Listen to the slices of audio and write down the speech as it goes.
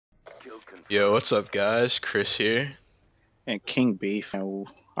Yo, what's up, guys? Chris here. And King Beef, and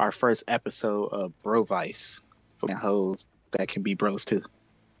our first episode of Brovice for hoes that can be bros too.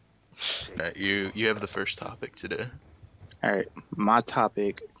 Alright, you have the first topic today. All right, my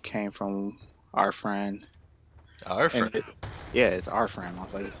topic came from our friend. Our friend. Yeah, it's our friend,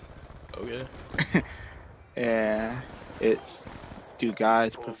 motherfucker. Okay. And it's, do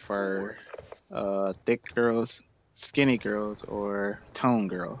guys prefer thick girls, skinny girls, or tone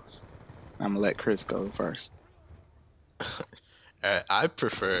girls? I'm gonna let Chris go first. I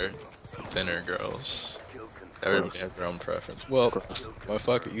prefer thinner girls. Everybody has their own preference. Well,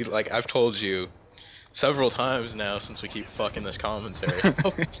 motherfucker, I've told you several times now since we keep fucking this commentary.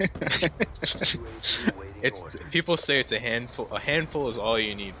 People say it's a handful. A handful is all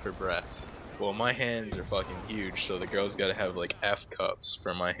you need for breaths. Well, my hands are fucking huge, so the girls gotta have like F cups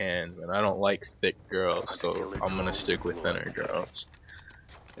for my hands, and I don't like thick girls, so I'm gonna stick with thinner girls.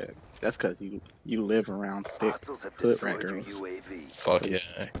 Yeah, that's because you live around thick hood rat girls. Fuck yeah,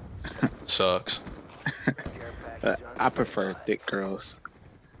 sucks. I prefer thick girls.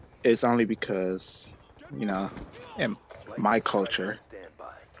 It's only because, you know, in my culture,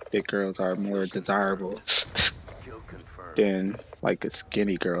 thick girls are more desirable than like a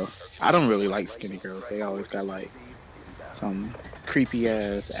skinny girl. I don't really like skinny girls. They always got like some creepy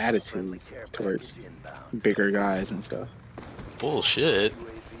ass attitude towards bigger guys and stuff. Bullshit.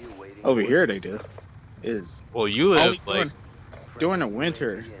 Over here they do. Well, you live like during the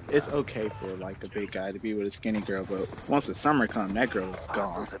winter, it's okay for like a big guy to be with a skinny girl, but once the summer comes, that girl is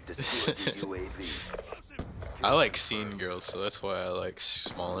gone. I like scene girls, so that's why I like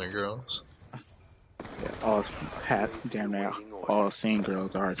smaller girls. Yeah, damn near all scene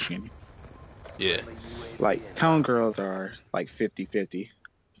girls are skinny. Yeah. Like tone girls are like 50-50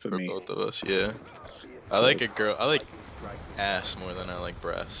 for me. Both of us, yeah. I like ass more than I like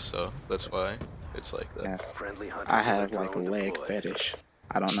breasts, so that's why it's like that. Yeah. I have like a leg fetish.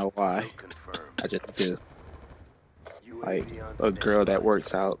 I don't know why. I just do. Like a girl that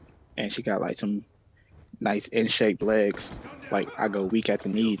works out and she got like some nice in-shaped legs. Like I go weak at the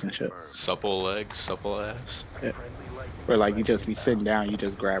knees and shit. Supple legs, supple ass. Yeah. Or like you just be sitting down, you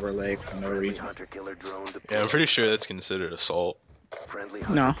just grab her leg for no reason. Yeah, I'm pretty sure that's considered assault.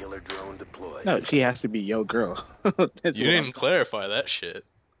 No, she has to be your girl. You didn't clarify that shit.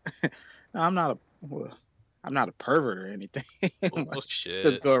 No, I'm not a pervert or anything. Well, shit.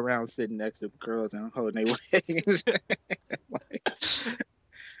 Just go around sitting next to girls and holding their legs.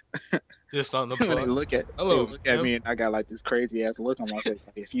 Just on the when they look at me and I got like this crazy ass look on my face.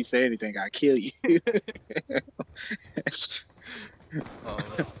 Like, if you say anything, I kill you.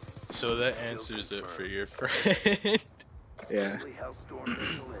 So that answers it for your friend. Yeah.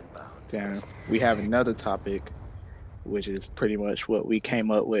 Damn. We have another topic, which is pretty much what we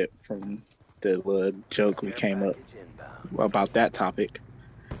came up with from the little joke we came up about that topic,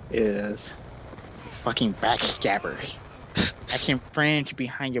 is fucking backstabber. I can friend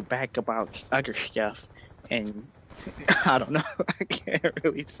behind your back about other stuff, and I don't know. I can't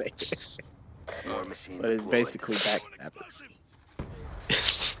really say it. But it's basically backstabbers.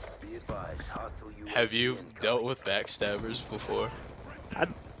 Have you dealt with backstabbers before?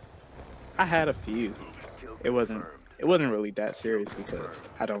 I had a few. It wasn't really that serious because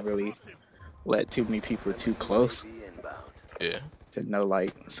I don't really let too many people too close. Yeah. To know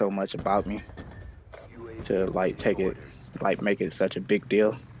like so much about me to like take it, like make it such a big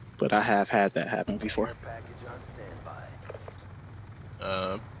deal. But I have had that happen before.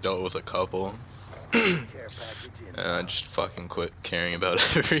 Dealt with a couple. And I just fucking quit caring about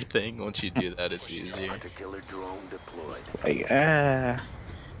everything. Once you do that, it's easier. Like,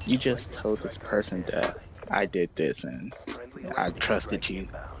 you just told this person that I did this and I trusted you.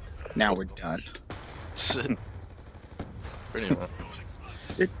 Now we're done. Pretty much.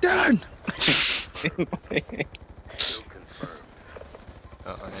 You're done!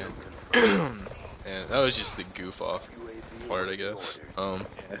 And that was just the goof off part, I guess. Yeah,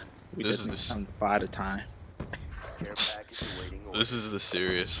 we just need to buy the time. This is the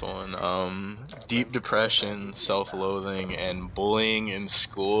serious one. Deep depression, self-loathing, and bullying in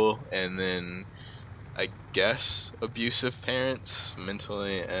school, and then I guess abusive parents,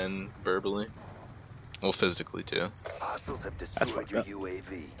 mentally and verbally. Well, physically too. That's fucked up.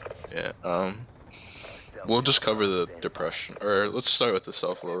 Yeah. We'll just cover the depression, or let's start with the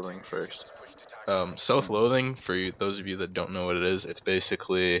self-loathing first. Self-loathing, for those of you that don't know what it is, it's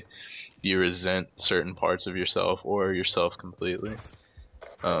basically you resent certain parts of yourself or yourself completely.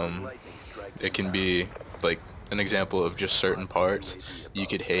 It can be like an example of just certain parts. You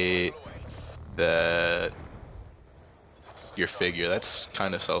could hate that your figure. That's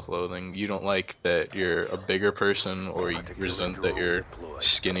kind of self-loathing. You don't like that you're a bigger person, or you resent that you're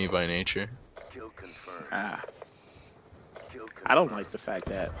skinny by nature. Ah, I don't like the fact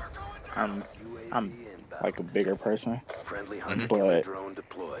that I'm I'm like a bigger person, but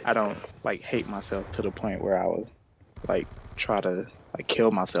I don't like hate myself to the point where I would like try to like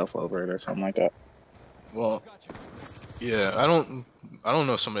kill myself over it or something like that. Well, yeah, I don't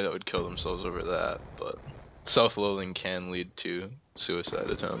know somebody that would kill themselves over that, but self-loathing can lead to suicide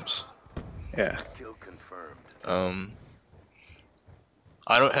attempts. Yeah. Um,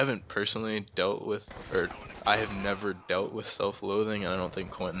 haven't personally dealt with, or I have never dealt with self-loathing, and I don't think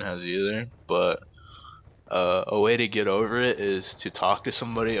Quentin has either, but a way to get over it is to talk to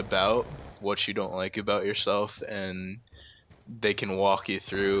somebody about what you don't like about yourself, and they can walk you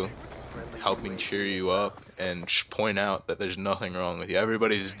through helping cheer you up and point out that there's nothing wrong with you.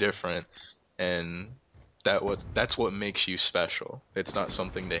 Everybody's different, and that's what makes you special. It's not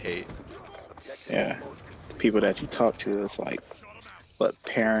something to hate. Yeah. People that you talk to is like, but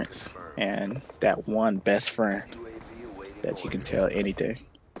parents and that one best friend that you can tell anything.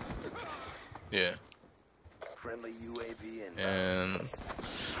 Yeah. And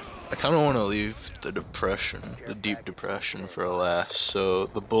I kind of want to leave the depression, the deep depression, for last. So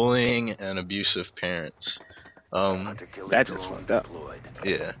the bullying and abusive parents. That just fucked up.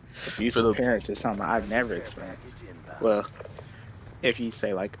 Yeah. Abusive parents is something I've never experienced. Well, if you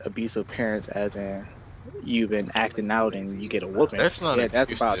say like abusive parents as in you've been acting out and you get a whooping, that's not yeah,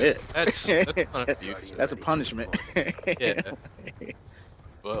 that's about it. That's not abusive. That's a punishment. Yeah.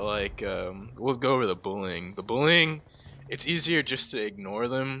 But like, we'll go over the bullying. The bullying, it's easier just to ignore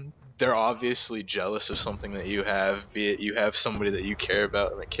them. They're obviously jealous of something that you have, be it you have somebody that you care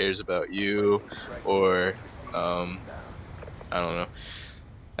about and that cares about you, or, I don't know.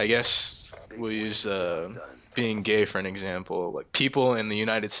 I guess we'll use, being gay for an example. Like, people in the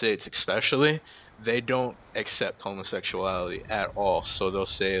United States especially, they don't accept homosexuality at all, so they'll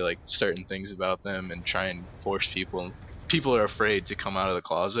say, like, certain things about them and try and force people. People are afraid to come out of the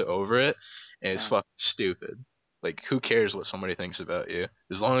closet over it, and it's fucking stupid. Like, who cares what somebody thinks about you?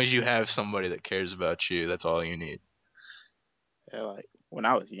 As long as you have somebody that cares about you, that's all you need. Yeah, like when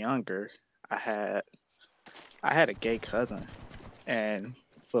I was younger, I had a gay cousin, and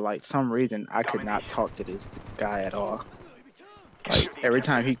for like some reason I could not talk to this guy at all. Like every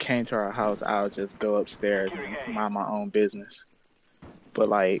time he came to our house, I would just go upstairs and mind my own business. But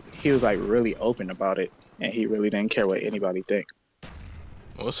like he was like really open about it, and he really didn't care what anybody think.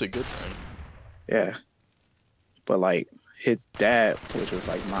 Well, that's a good thing. Yeah. But like his dad, which was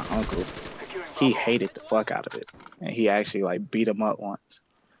like my uncle, he hated the fuck out of it, and he actually like beat him up once.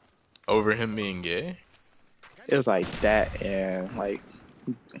 Over him being gay? It was like that, and like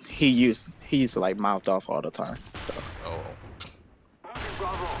he used to like mouth off all the time. So. Oh.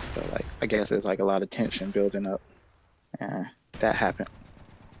 So like I guess there's like a lot of tension building up, and that happened.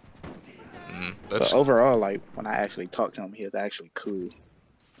 But overall, like when I actually talked to him, he was actually cool.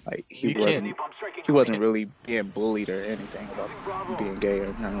 Like he wasn't really being bullied or anything about being gay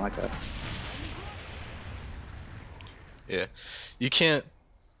or nothing like that. Yeah, you can't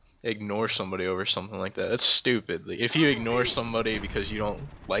ignore somebody over something like that. That's stupid. Like, if you ignore somebody because you don't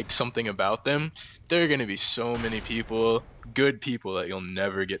like something about them, there are gonna be so many people, good people, that you'll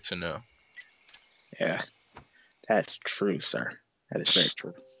never get to know. Yeah, that's true, sir. That is very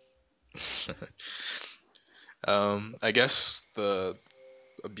true. I guess the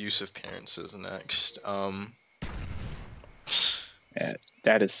abusive parents is next. Yeah,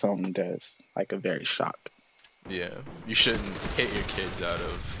 that is something that's like a very shock. Yeah, you shouldn't hit your kids out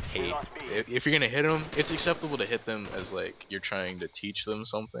of hate. If you're gonna hit them, it's acceptable to hit them as like you're trying to teach them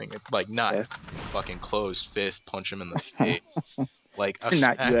something. It's like not fucking closed fist punch them in the face. Like a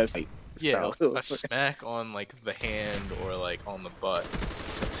not smack, UFC style. Yeah, a smack on like the hand or like on the butt,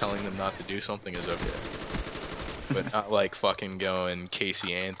 telling them not to do something is okay. But not like fucking going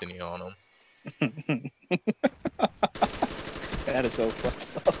Casey Anthony on them. That is so fucked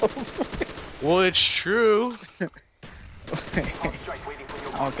up. Well, it's true. I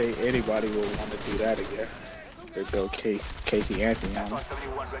don't think anybody would want to do that again. Or go Casey Anthony on them.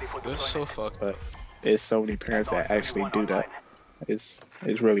 That's so fucked up. But there's so many parents that actually do that. It's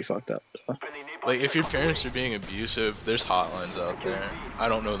really fucked up. Like, if your parents are being abusive, there's hotlines out there. I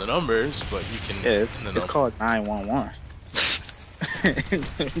don't know the numbers, but you can... Yeah, it's called 911.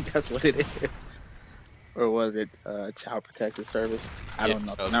 That's what it is. Or was it Child Protective Service? I don't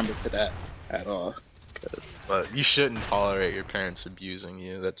know the number for that at all. But you shouldn't tolerate your parents abusing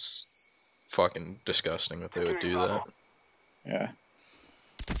you. That's fucking disgusting if they would do that. Yeah.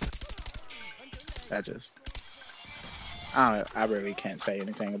 That just... I really can't say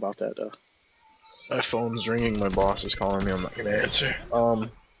anything about that though. My phone's ringing. My boss is calling me. I'm not gonna answer. The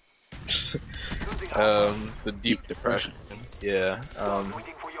deep Deep depression. Yeah.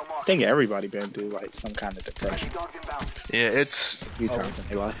 I think everybody been through like some kind of depression Yeah. It's a few times in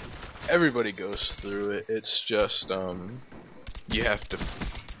their life. everybody goes through it. It's just you have to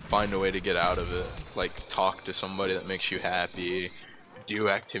find a way to get out of it. Like talk to somebody that makes you happy, do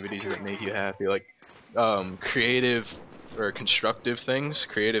activities that make you happy, like creative or constructive things,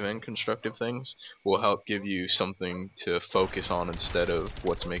 creative and constructive things will help give you something to focus on instead of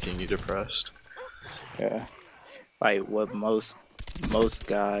what's making you depressed. Yeah. Like what most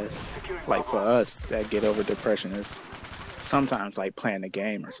guys, like for us that get over depression is sometimes like playing a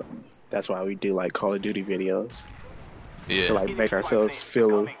game or something. That's why we do like Call of Duty videos to Yeah. like make ourselves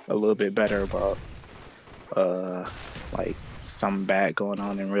feel a little bit better about like something bad going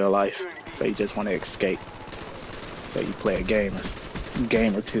on in real life. So you just want to escape. So you play a game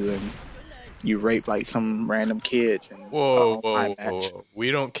or two and you rape like some random kids and Whoa, whoa, iMatch. whoa.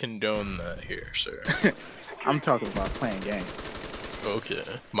 We don't condone that here, sir. I'm talking about playing games. Okay.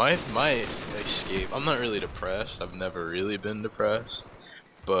 My escape, I'm not really depressed. I've never really been depressed.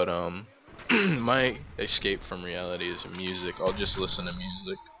 But my escape from reality is music. I'll just listen to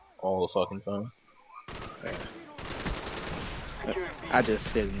music all the fucking time.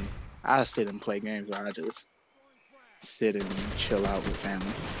 I sit and play games, or I just sit and chill out with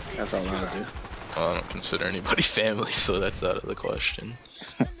family. That's all I do. Well, I don't consider anybody family, so that's out of the question.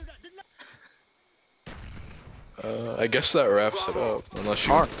 I guess that wraps it up. Unless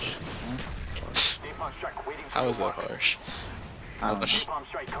you. Harsh. How is that harsh? I don't know.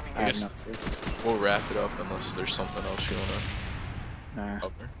 I guess we'll wrap it up unless there's something else you wanna Nah,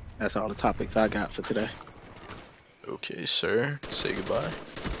 cover. that's all the topics I got for today. Okay, sir. Say goodbye.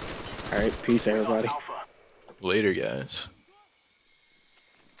 All right, peace, everybody. Later, guys.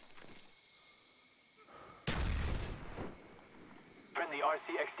 Friendly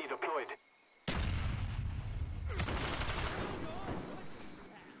RCXD deployed.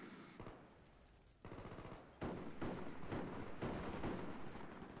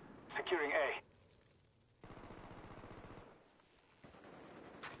 Securing A.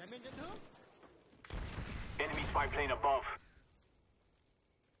 Enemy spy plane above.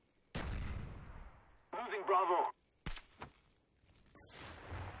 Losing Bravo.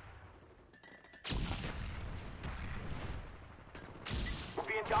 We're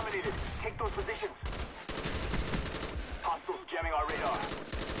being dominated. Take those positions. Hostiles jamming our radar.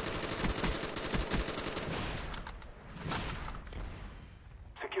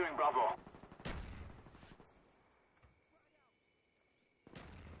 Securing Bravo.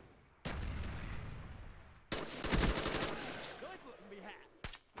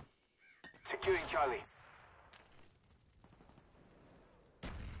 Securing Charlie.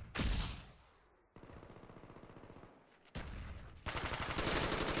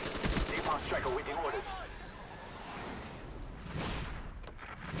 Napalm strike awaiting orders.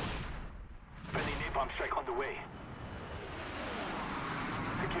 Friendly napalm strike on the way.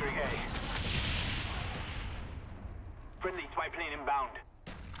 Securing A. Friendly spy plane inbound.